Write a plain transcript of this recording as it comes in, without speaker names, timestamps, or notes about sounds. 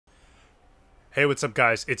Hey, what's up,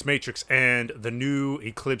 guys? It's Matrix, and the new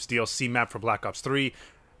Eclipse DLC map for Black Ops 3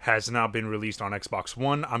 has now been released on Xbox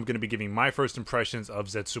One. I'm going to be giving my first impressions of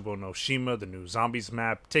Zetsubou no Shima, the new Zombies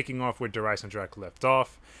map, taking off where Eisendrache left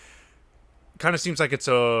off. Kind of seems like it's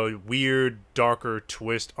a weird, darker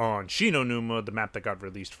twist on Shinonuma, the map that got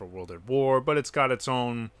released for World at War, but it's got its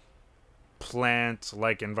own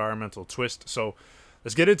plant-like environmental twist, so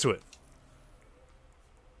let's get into it.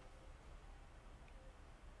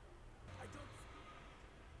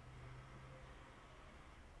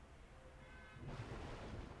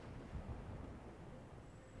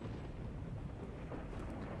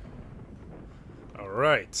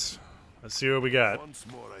 Alright, let's see what we got. Once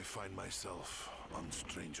more I find myself on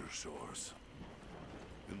stranger shores.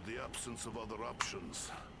 In the absence of other options,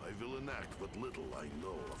 I will enact what little I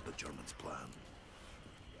know of the Germans' plan.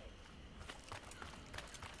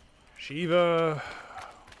 Shiva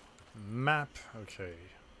map, okay.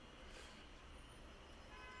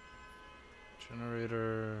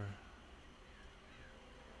 Generator.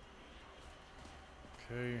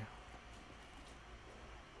 Okay.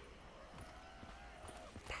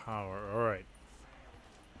 Power, alright.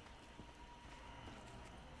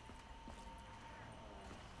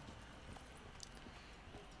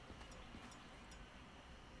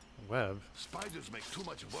 Web. Spiders make too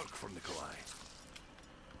much work for Nikolai.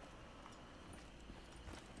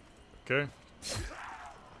 Okay.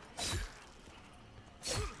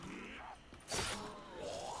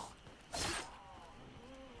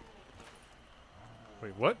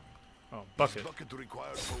 Wait, what? Oh, bucket. Is bucket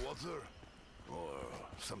required for water? Or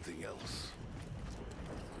something else?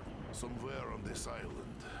 Somewhere on this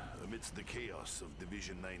island, amidst the chaos of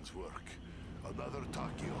Division 9's work, another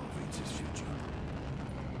Takeo awaits his future.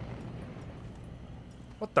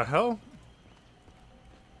 What the hell?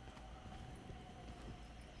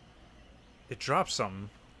 It dropped something.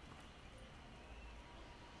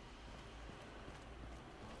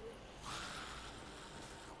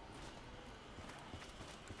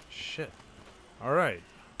 Shit. Alright.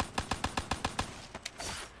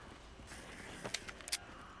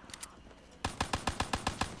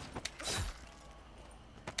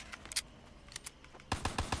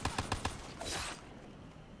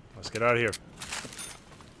 Let's get out of here.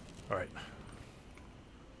 Alright.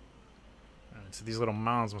 So these little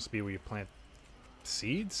mounds must be where you plant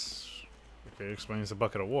seeds? Okay, explains a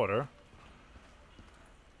bucket of water.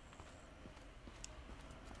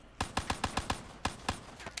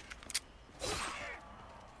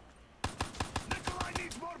 Nikolai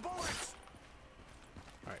needs more bullets!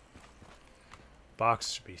 Alright.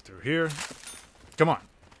 Box should be through here. Come on.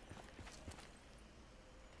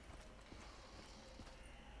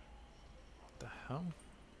 What the hell?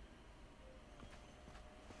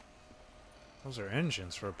 Those are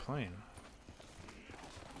engines for a plane.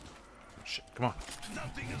 Shit, come on.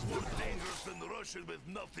 Nothing is more dangerous than rushing with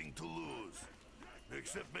nothing to lose.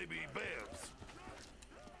 Except maybe bears.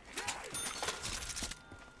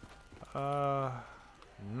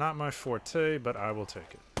 Not my forte, but I will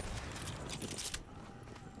take it.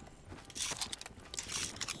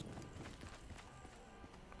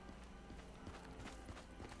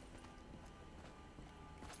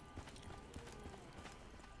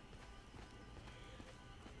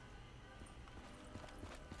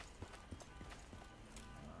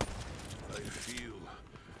 I feel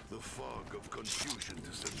the fog of confusion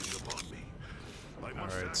descending upon me. I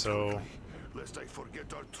must Alright, act so quickly, lest I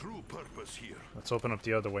forget our true purpose here. let's open up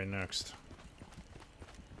the other way next.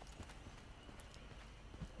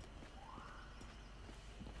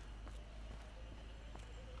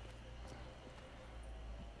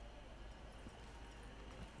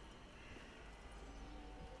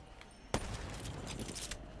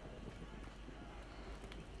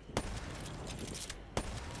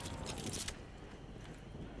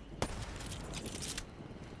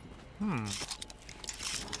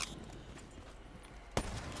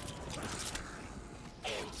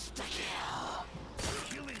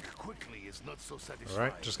 Killing quickly is not so satisfying.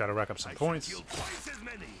 Alright, just gotta rack up some I should points. kill twice as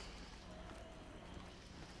many.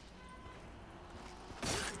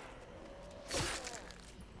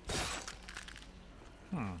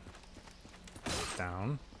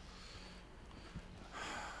 Down.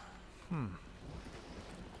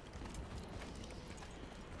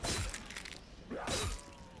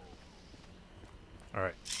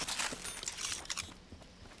 Alright.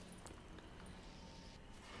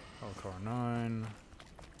 Car 9.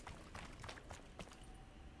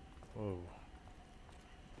 Whoa.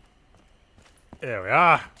 There we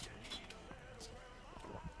are.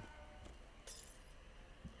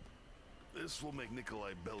 This will make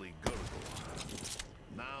Nikolai belly gurgle.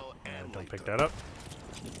 Now and Don't later. pick that up.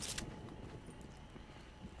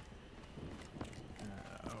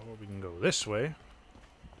 this way.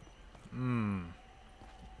 Hmm.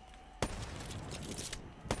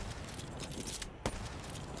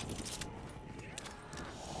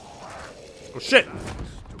 Oh shit!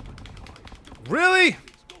 Really?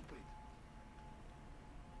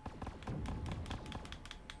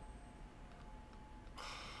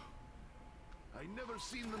 I never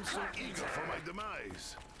seen them so eager for my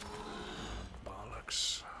demise.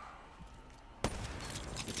 Bollocks.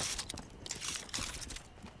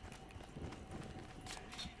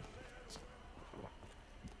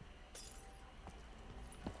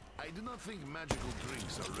 I do not think magical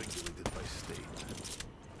drinks are regulated by state.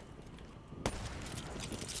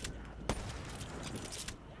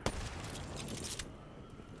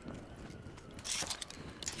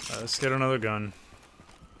 Let's get another gun.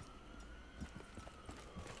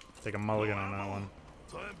 Take a mulligan on that one.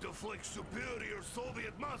 Time to flex superior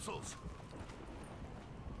Soviet muscles.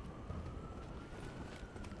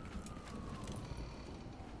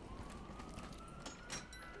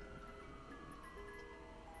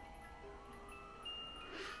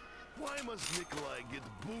 Why must Nikolai get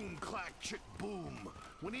boom, clack, chick, boom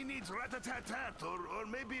when he needs rat-a-tat-tat or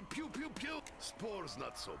maybe pew-pew-pew? Spore's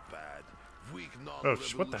not so bad. Weak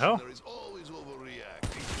non-revolutionaries what the hell? always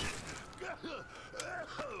overreacting.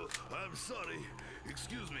 I'm sorry.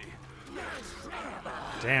 Excuse me.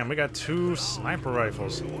 Damn, we got 2 sniper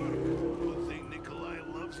rifles. Good thing Nikolai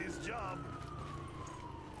loves his job.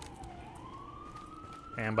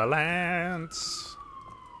 Ambulance.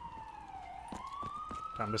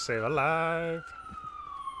 Time to save a life.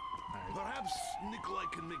 Perhaps Nikolai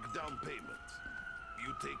can make down payment.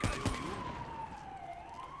 You take IOU?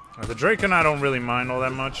 The Drake and I don't really mind all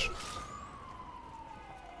that much.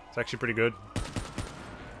 It's actually pretty good.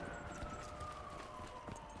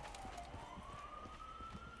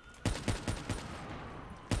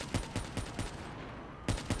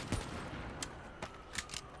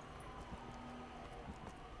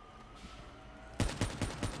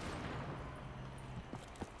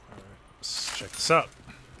 Let's check this out.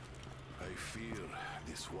 I fear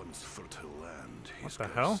this once fertile land is What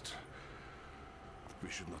the hell? cursed. We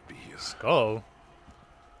should not be here. Skull?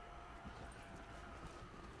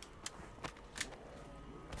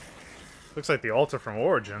 Looks like the altar from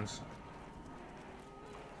Origins.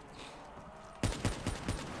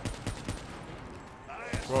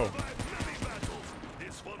 Whoa. Many battles.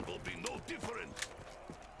 This one will be no different.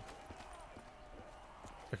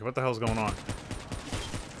 Okay, what the hell's going on?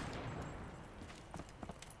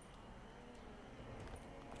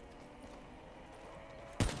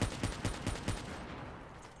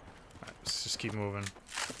 Alright, let's just keep moving.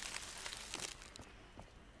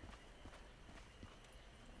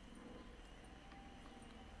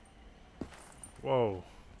 Whoa.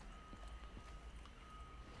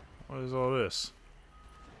 What is all this?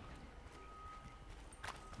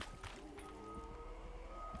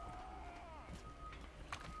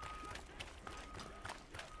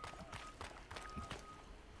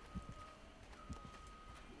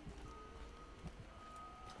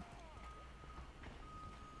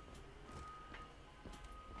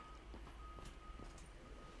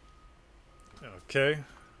 Okay.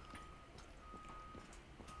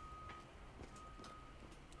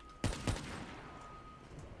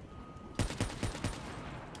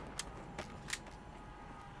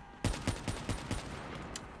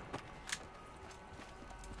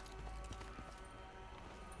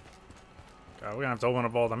 God, we're gonna have to open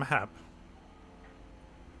up all the map.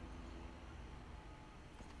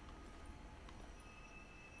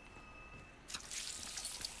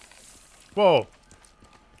 Whoa!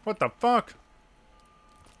 What the fuck?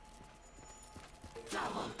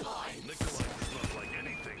 Nikolai does not like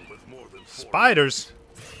anything with more than 4. Spiders?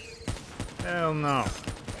 Hell no.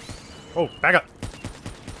 Oh, back up.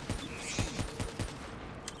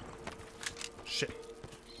 Shit.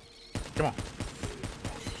 Come on.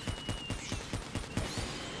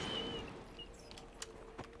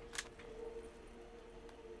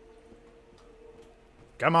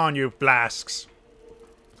 Come on, you blasks.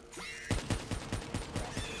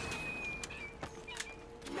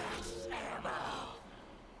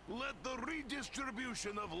 Let the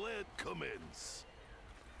redistribution of lead commence.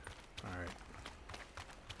 All right.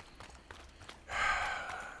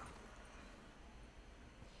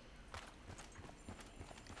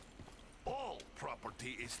 All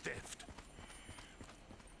property is theft.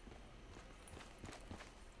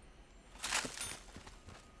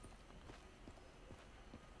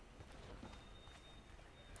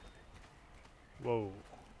 Whoa.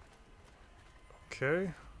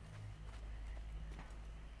 Okay.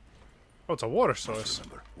 Oh, it's a water Just source.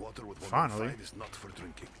 remember, water with Finally. 115 is not for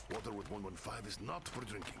drinking. Water with 115 is not for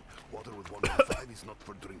drinking. Water with 115 is not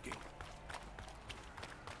for drinking.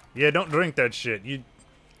 Yeah, don't drink that shit. You.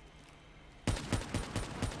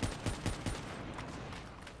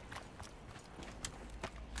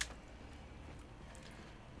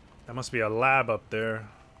 That must be a lab up there.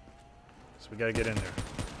 So we gotta get in there.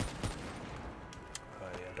 Yeah,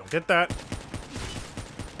 don't get that.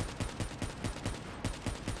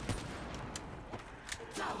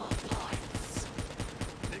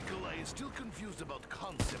 Nikolai is still confused about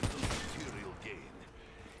concept of material gain.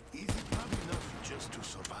 Is it not enough just to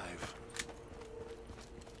survive?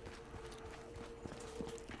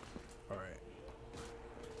 Alright.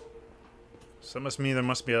 So that must mean there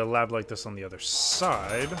must be a lab like this on the other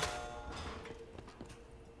side.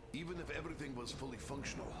 Even if everything was fully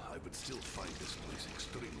functional, I would still find this place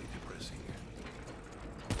extremely depressing.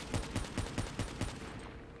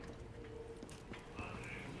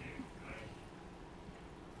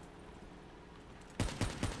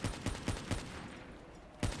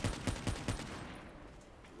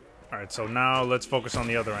 Alright, so now let's focus on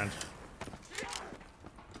the other end.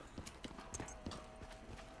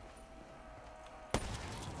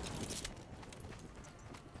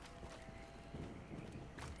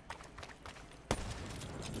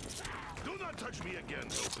 Do not touch me again,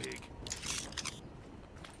 little pig.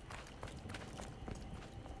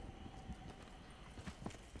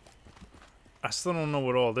 I still don't know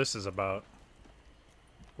what all this is about.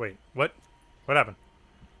 Wait, what? What happened?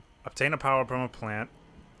 Obtain a power from a plant.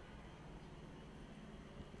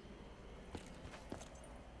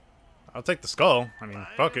 I'll take the skull. I mean,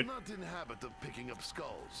 fuck I it. am not in habit of picking up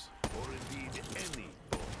skulls, or indeed any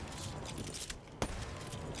bones.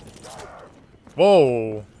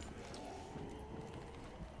 Whoa!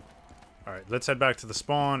 Alright, let's head back to the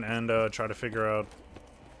spawn and try to figure out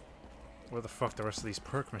where the fuck the rest of these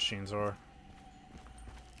perk machines are.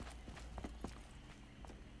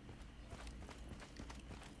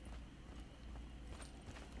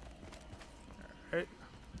 Alright.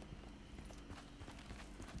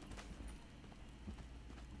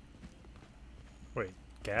 Wait,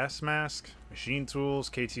 gas mask, machine tools,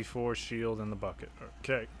 KT4, shield, and the bucket.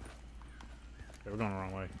 Okay. Okay, we're going the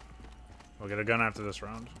wrong way. We'll get a gun after this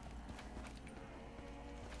round.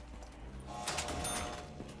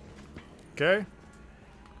 Okay.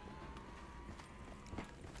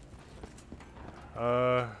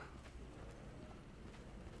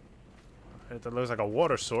 That looks like a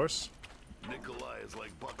water source. Nikolai is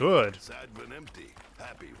like bucket. Good. Sad when empty,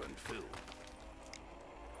 happy when filled.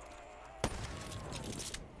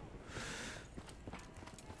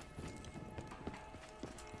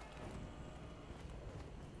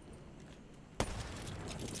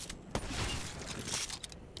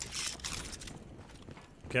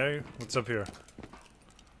 Okay, what's up here?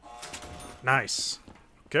 Nice.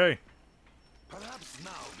 Okay. Perhaps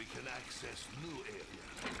now we can access new areas.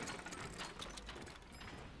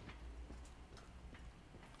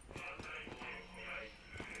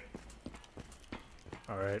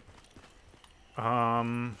 Alright.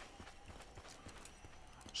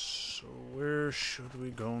 So where should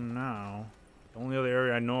we go now? The only other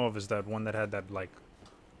area I know of is that one that had that, like...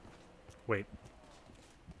 Wait.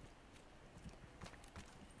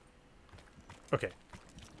 Okay.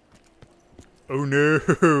 Oh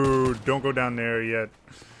no! Don't go down there yet.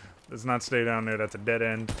 Let's not stay down there. That's a dead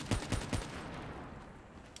end.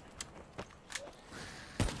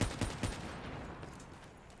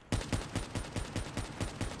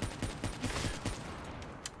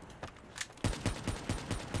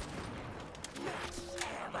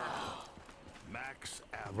 Max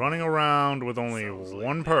ammo. Running around with only Sounds like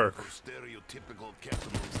one name perk. for stereotypical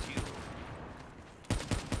capitalist hero.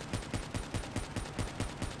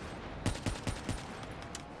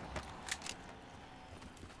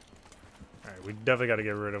 Alright, we definitely got to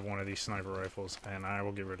get rid of one of these sniper rifles, and I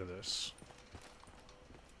will get rid of this.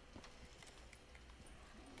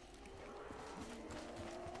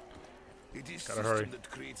 It is Gotta system hurry. that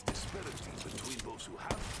creates disparity between those who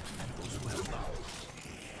have and those who have not.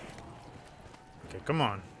 Okay, come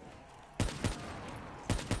on.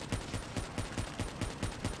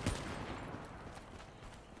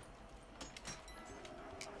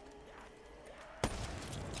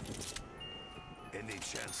 Any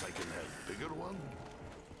chance I can have bigger one?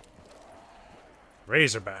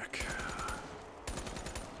 Razorback.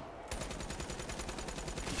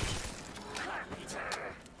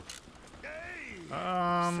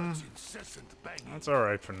 Such incessant banging. That's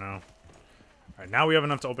alright for now. Alright, now we have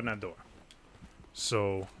enough to open that door.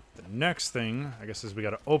 So, the next thing, I guess, is we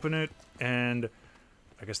gotta open it, and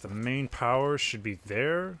I guess the main power should be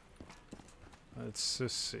there. Let's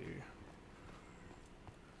just see.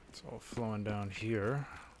 It's all flowing down here.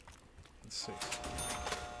 Let's see.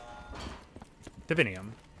 Divinium.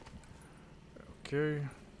 Okay.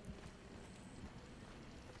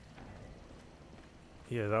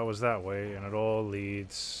 Yeah, that was that way, and it all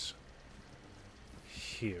leads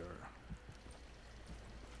here.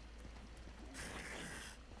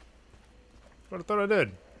 But I thought I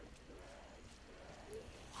did.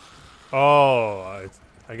 Oh,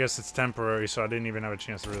 I guess it's temporary, so I didn't even have a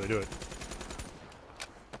chance to really do it.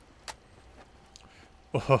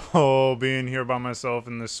 Oh, being here by myself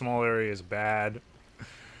in this small area is bad.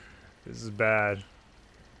 This is bad.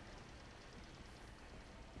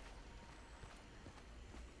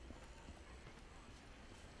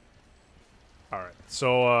 Alright,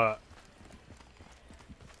 so,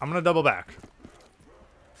 I'm gonna double back.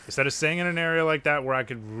 Instead of staying in an area like that where I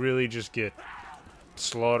could really just get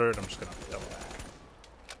slaughtered, I'm just gonna double back.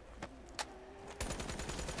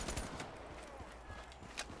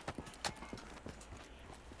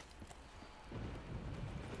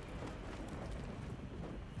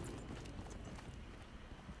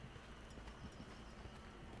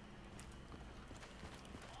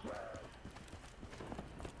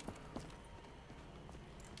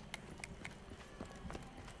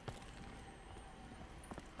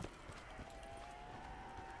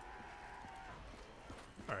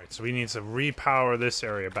 Alright, so we need to repower this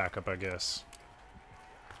area back up, I guess.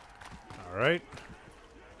 Alright.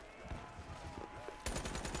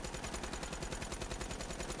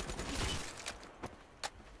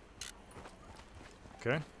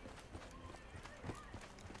 Okay.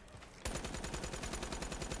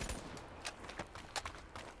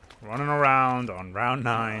 Running around on round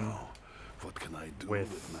 9. Now, what can I do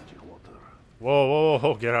with magic water? Whoa, whoa,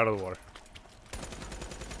 whoa, get out of the water.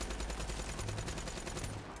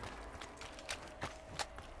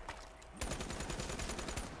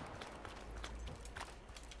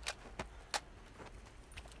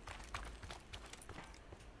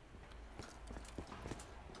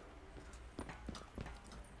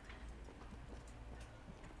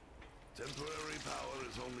 Temporary power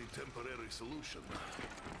is only temporary solution.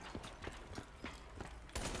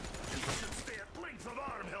 You should stay at length of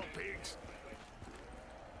arm, hell pigs.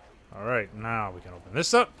 Alright, now we can open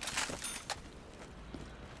this up.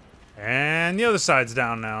 And the other side's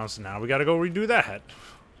down now, so now we gotta go redo that.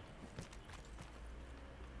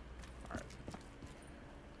 Alright.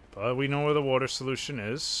 But we know where the water solution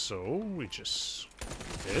is, so we just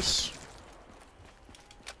do this.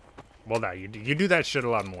 Well, now, you do that shit a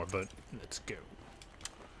lot more, but let's go.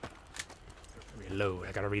 Reload.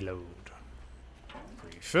 I gotta reload.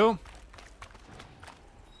 Refill.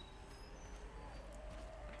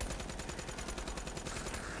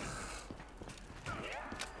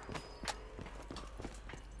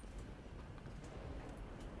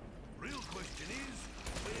 Real question is,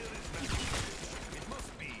 where is magic? It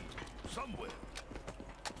must be somewhere.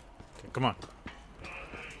 Okay, come on.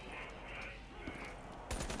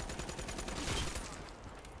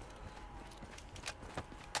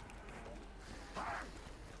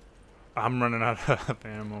 I'm running out of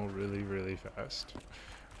ammo really, really fast. And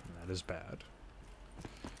that is bad.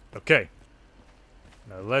 Okay.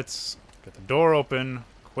 Now let's get the door open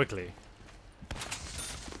quickly.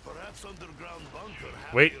 Perhaps underground bunker.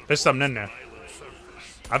 Wait, there's something in there.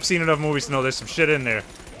 I've seen enough movies to know there's some shit in there.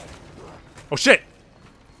 Oh shit!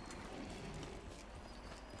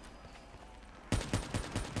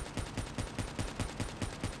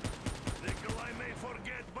 Nikolai may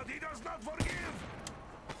forget, but he does not forgive.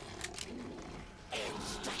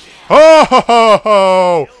 Oh, ho, ho,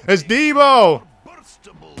 ho. It's Debo!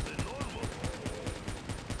 Burstable than normal.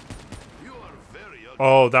 You are very ugly.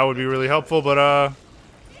 Oh, that would be really helpful, but, oh,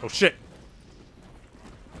 shit.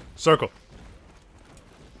 Circle.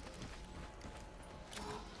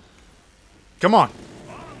 Come on.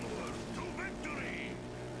 Onward to victory.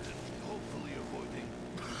 And hopefully avoiding.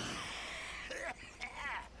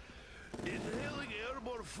 Inhaling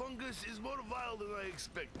airborne fungus is more vile than I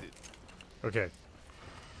expected. Okay.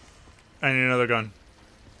 I need another gun.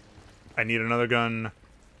 I need another gun.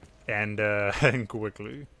 And, and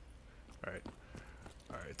quickly. Alright.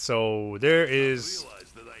 Alright, so there is... I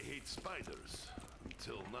realized that I hate spiders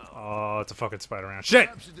until now. Oh, it's a fucking spider around. Shit!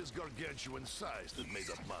 Perhaps it is gargantuan size that made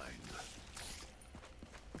up mind.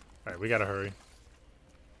 Alright, we gotta hurry.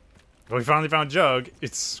 Well, we finally found Jug.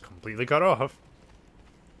 It's completely cut off.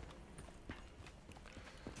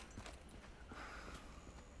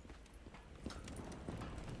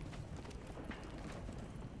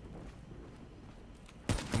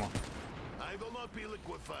 Come on. I will not be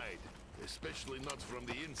liquefied, especially not from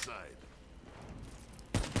the inside.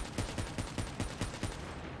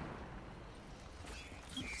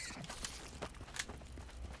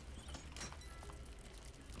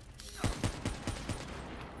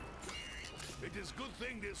 It's good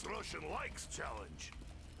thing this Russian likes challenge.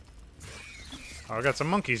 Oh, I got some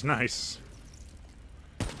monkeys. Nice.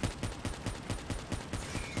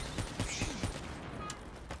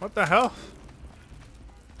 What the hell?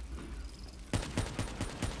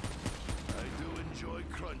 I do enjoy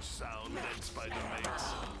crunch sound that spider makes.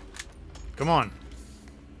 Come on.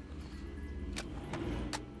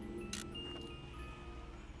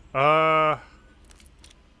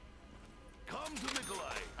 Come to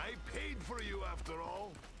Nikolai. I paid for you after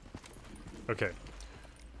all. Okay.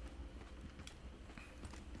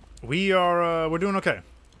 We're doing okay.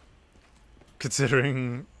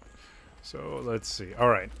 Considering... So, let's see.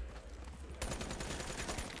 Alright.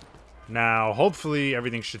 Now, hopefully,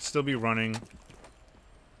 everything should still be running.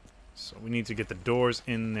 So, we need to get the doors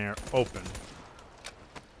in there open.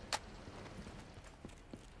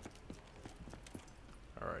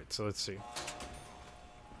 Alright, so let's see.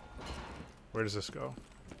 Where does this go?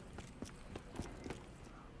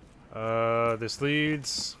 This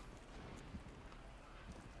leads...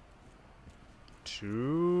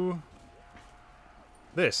 to...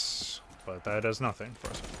 this. But that does nothing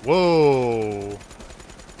for us. Whoa!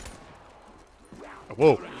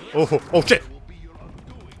 Whoa! Oh, oh shit!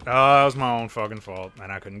 That was my own fucking fault,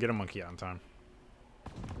 and I couldn't get a monkey out in time.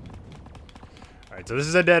 Alright, so this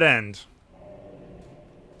is a dead end.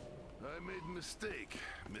 I made a mistake.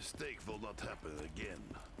 Mistake will not happen again.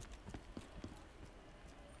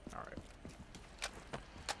 Alright.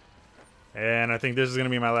 And I think this is going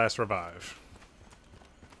to be my last revive.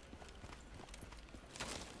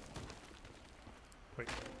 Wait.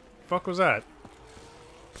 Fuck was that?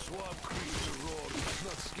 Swamp creature roar does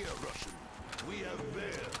not scare Russian. We have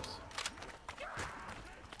bears.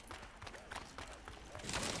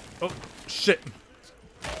 Oh, shit.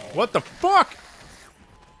 What the fuck?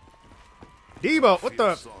 Debo, what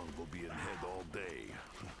the... Song will be in head all day.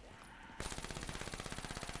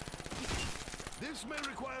 This may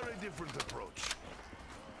require a different approach.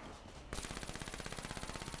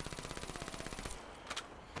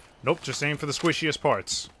 Nope, just aim for the squishiest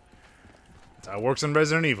parts. That's how it works in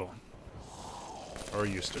Resident Evil. Or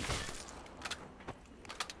used to.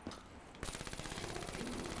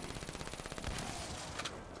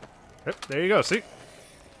 Yep, there you go, see?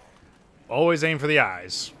 Always aim for the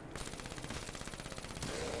eyes.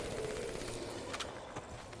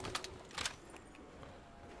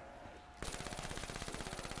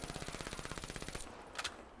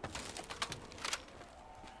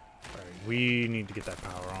 We need to get that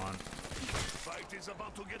power on. Fight is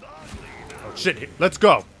about to get ugly now. Oh shit, let's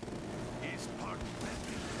go! He's part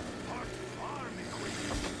weapon, part farm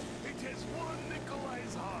equipment. It has won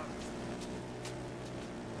Nikolai's heart.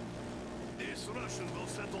 This Russian will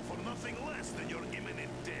settle for nothing less than your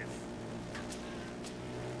imminent death.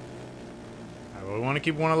 Alright, we want to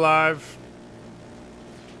keep one alive.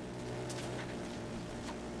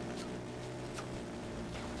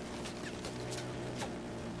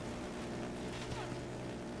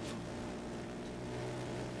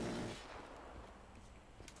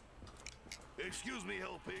 Excuse me,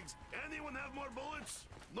 hell pigs. Anyone have more bullets?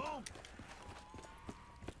 No?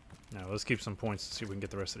 Now, let's keep some points to see if we can get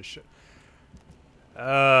the rest of this shit.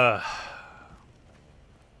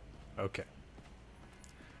 Okay.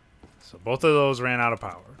 So both of those ran out of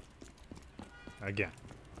power. Again.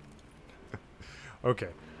 Okay.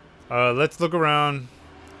 Let's look around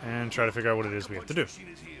and try to figure out what it is we have to do. Machine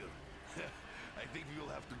is here. I think we will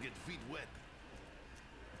have to get feet wet.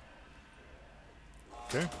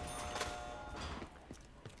 Okay.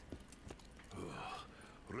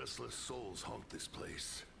 Restless souls haunt this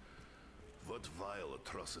place. What vile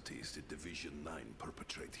atrocities did Division 9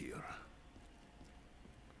 perpetrate here?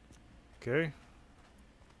 Okay.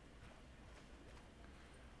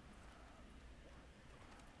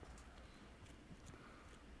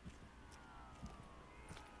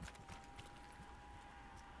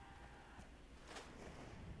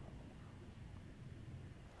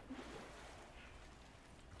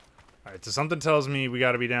 Alright, so something tells me we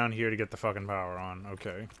gotta be down here to get the fucking power on.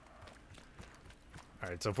 Okay.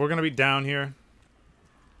 Alright, so if we're gonna be down here,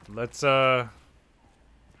 let's, Man.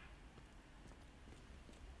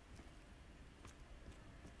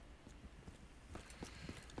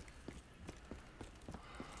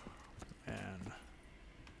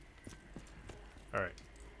 Alright.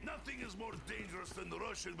 Nothing is more dangerous than the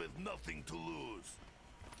Russian with nothing to lose.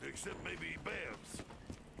 Except maybe bears.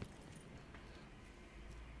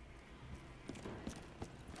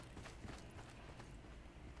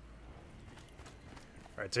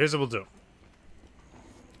 Alright, so here's what we'll do.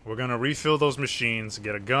 We're gonna refill those machines,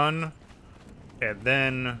 get a gun, and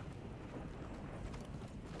then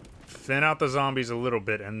thin out the zombies a little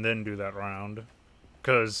bit, and then do that round.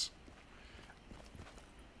 Because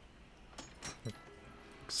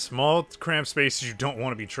small, cramped spaces you don't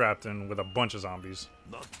want to be trapped in with a bunch of zombies.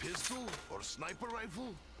 Not pistol or sniper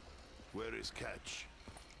rifle? Where is catch?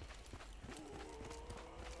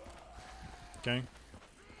 Okay.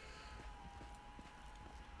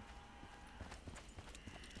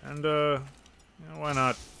 And, yeah, why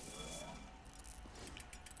not?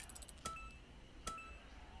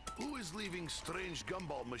 Who is leaving strange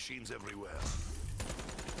gumball machines everywhere?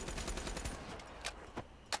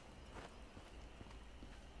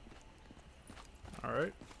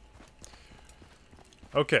 Alright.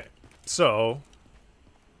 Okay, so...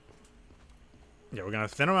 yeah, we're gonna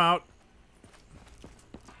thin them out.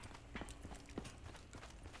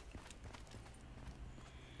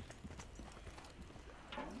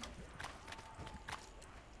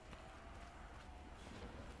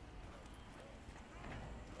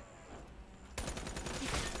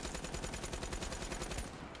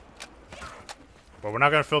 But we're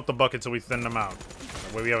not gonna fill up the bucket till we thin them out.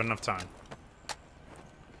 That way we have enough time.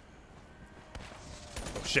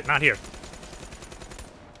 Oh shit, not here.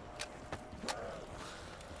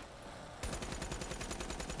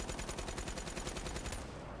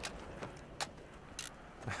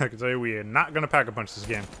 I can tell you we are not gonna pack a punch this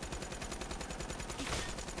game.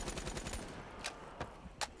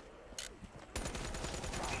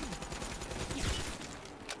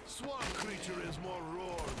 Swamp creature is more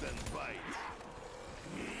roar than bite.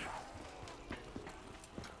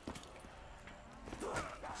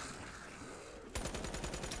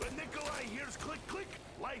 When Nikolai hears click click,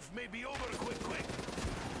 life may be over quick quick.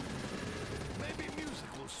 Maybe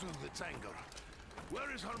music will soothe its anger.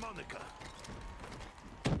 Where is harmonica?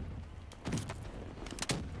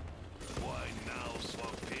 Why now,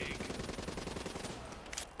 swamp pig?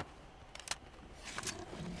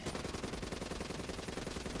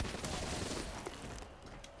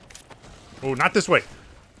 Oh, not this way.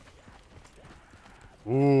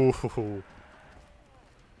 Ooh.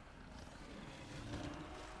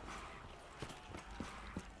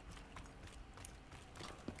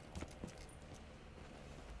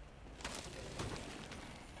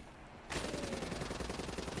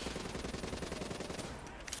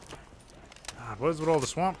 God, what is with all the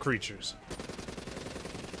swamp creatures?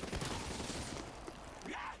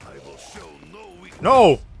 I will show no weakness.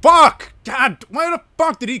 No! Fuck! God, where the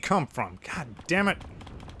fuck did he come from? God damn it.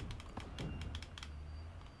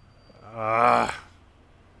 But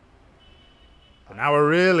now we're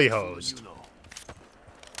really hosed. You know.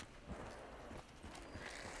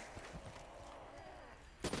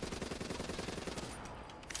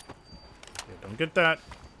 Okay, don't get that.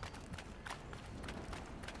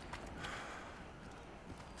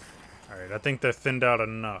 Alright, I think they're thinned out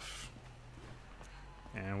enough.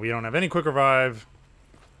 And we don't have any quick revive.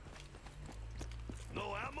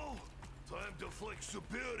 No ammo? Time to flex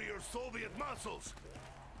superior Soviet muscles.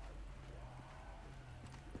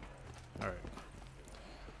 Alright.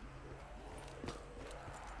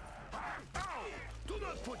 Ow! Do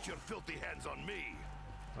not put your filthy hands on me.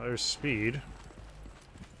 There's speed.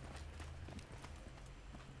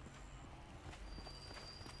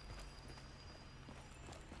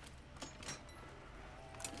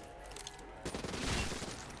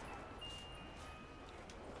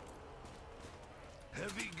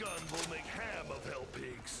 Heavy gun will make ham of hell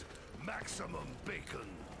pigs. Maximum bacon.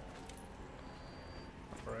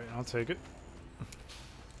 Alright, I'll take it.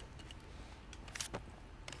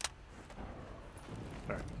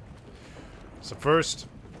 Alright. So first,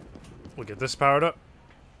 we'll get this powered up.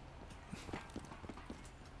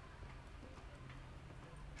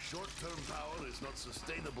 Short-term power is not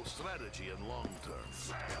sustainable strategy in long term.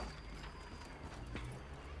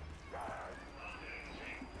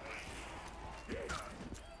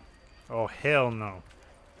 Oh, hell no.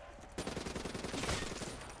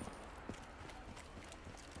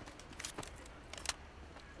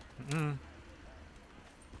 Mm-mm.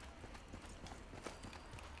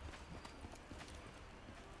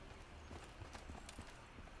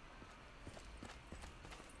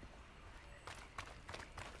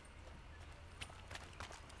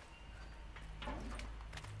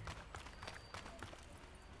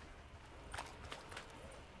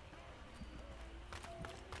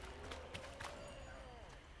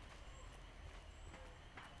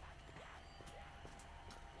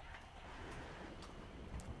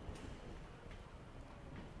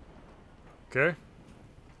 Okay.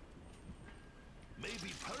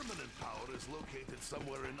 Maybe permanent power is located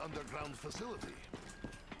somewhere in underground facility.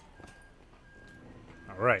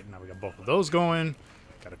 Alright, now we got both of those going.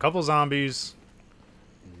 Got a couple zombies.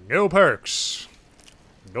 No perks.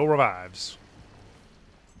 No revives.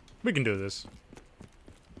 We can do this.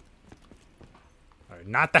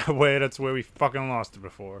 not that way. That's where we fucking lost it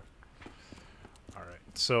before. Alright,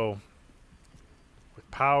 so... with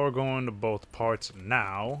power going to both parts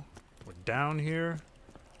now, we're down here.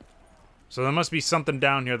 So there must be something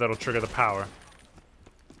down here that'll trigger the power.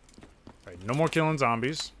 Alright, no more killing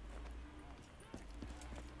zombies.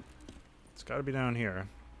 It's gotta be down here.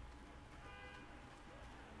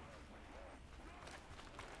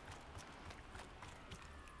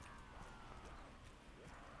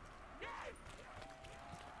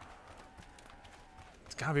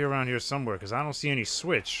 It's gotta be around here somewhere, because I don't see any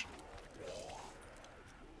switch.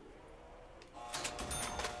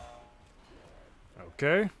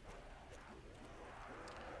 Okay.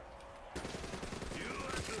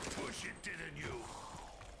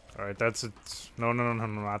 Alright, that's it. No,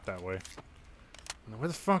 not that way. Where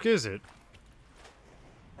the fuck is it?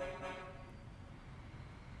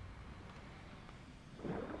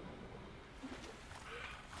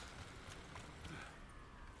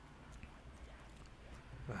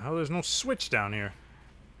 The hell, there's no switch down here.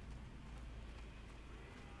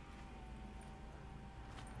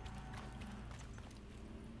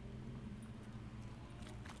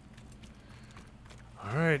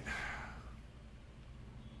 Alright.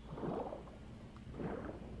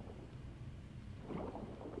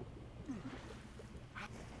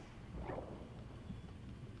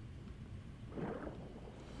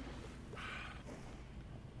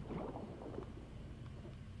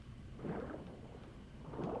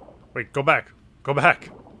 Wait, go back. Go back.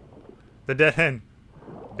 The dead end.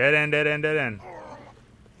 Dead end, dead end, dead end.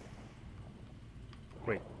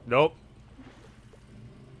 Wait, nope.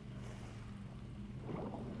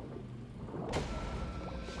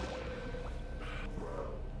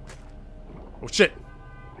 Oh shit.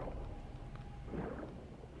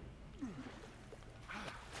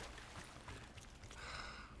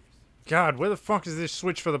 God, where the fuck is this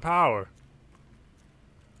switch for the power?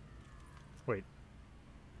 Wait.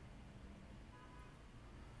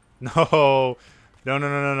 No.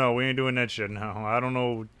 No. We ain't doing that shit now. I don't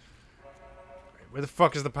know. Where the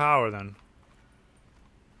fuck is the power then?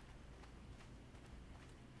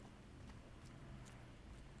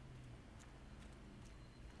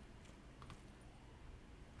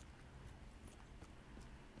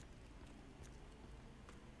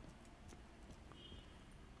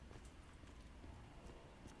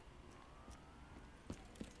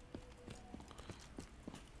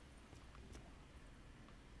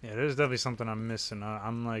 Yeah, there's definitely something I'm missing.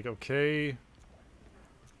 I'm like, okay.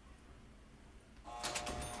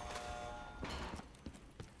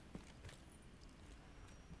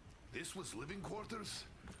 This was living quarters?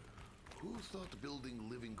 Who thought building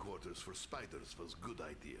living quarters for spiders was a good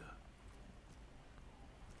idea?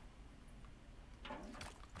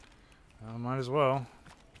 Might as well.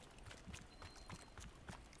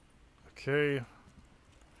 Okay.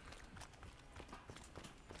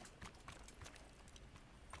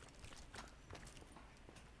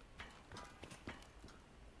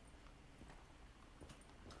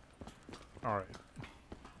 Alright.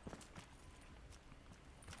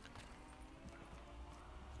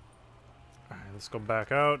 Alright, let's go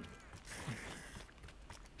back out.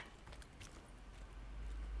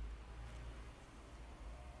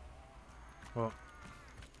 Well.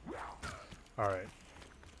 Alright.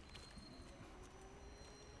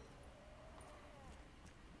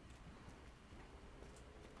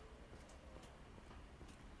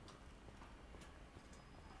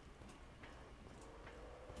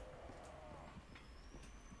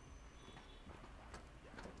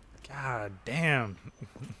 God damn.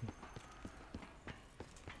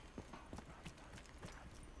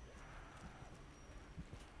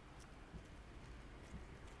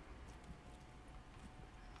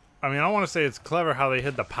 I mean, I want to say it's clever how they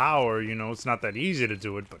hid the power, you know, it's not that easy to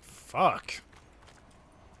do it, but fuck.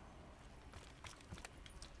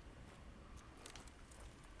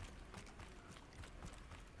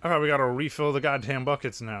 Alright, we gotta refill the goddamn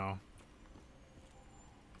buckets now.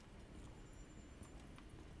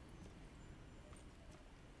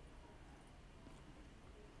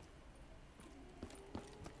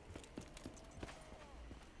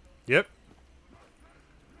 Yep.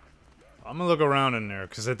 I'm gonna look around in there,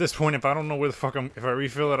 because at this point, if I don't know where the fuck if I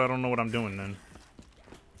refill it, I don't know what I'm doing then.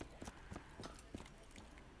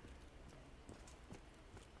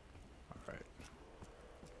 Alright.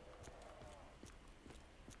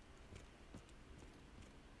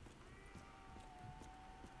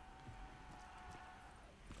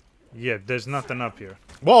 Yeah, there's nothing up here.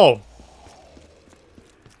 Whoa!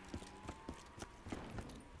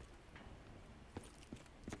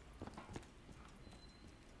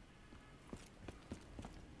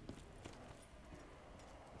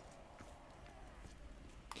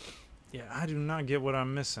 Yeah, I do not get what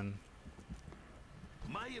I'm missing.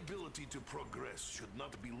 My ability to progress should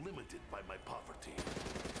not be limited by my poverty.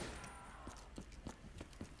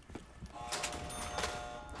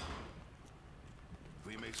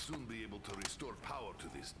 We may soon be able to restore power to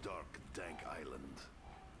this dark, dank island.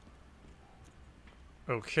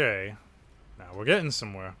 Okay. Now we're getting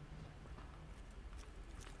somewhere.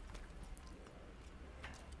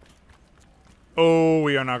 Oh,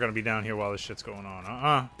 we are not going to be down here while this shit's going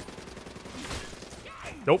on.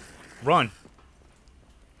 Nope. Run.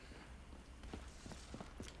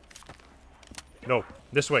 No.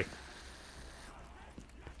 This way.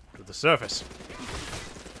 To the surface.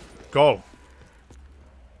 Go.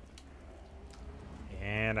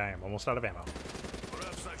 And I am almost out of ammo.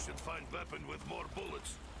 Perhaps I should find weapon with more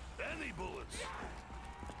bullets. Any bullets.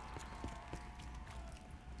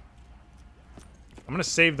 I'm gonna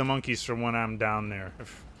save the monkeys for when I'm down there.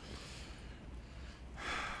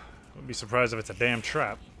 Wouldn't be surprised if it's a damn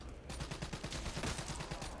trap.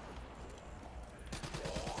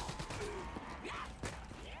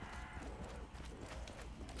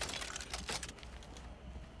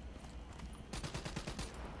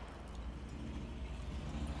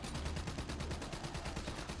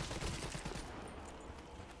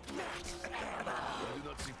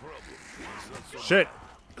 Shit.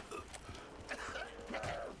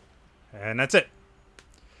 And that's it.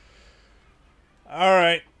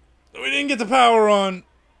 Alright. We didn't get the power on.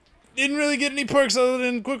 Didn't really get any perks other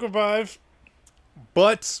than quick revive.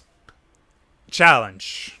 But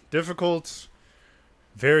challenge. Difficult.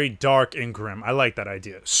 Very dark and grim. I like that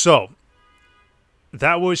idea. So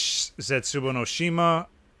that was Zetsubou no Shima.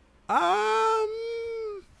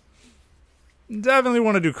 Definitely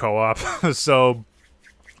want to do co-op. So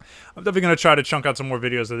I'm definitely going to try to chunk out some more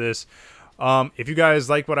videos of this. If you guys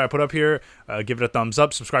like what I put up here, give it a thumbs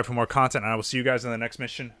up, subscribe for more content, and I will see you guys in the next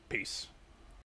mission. Peace.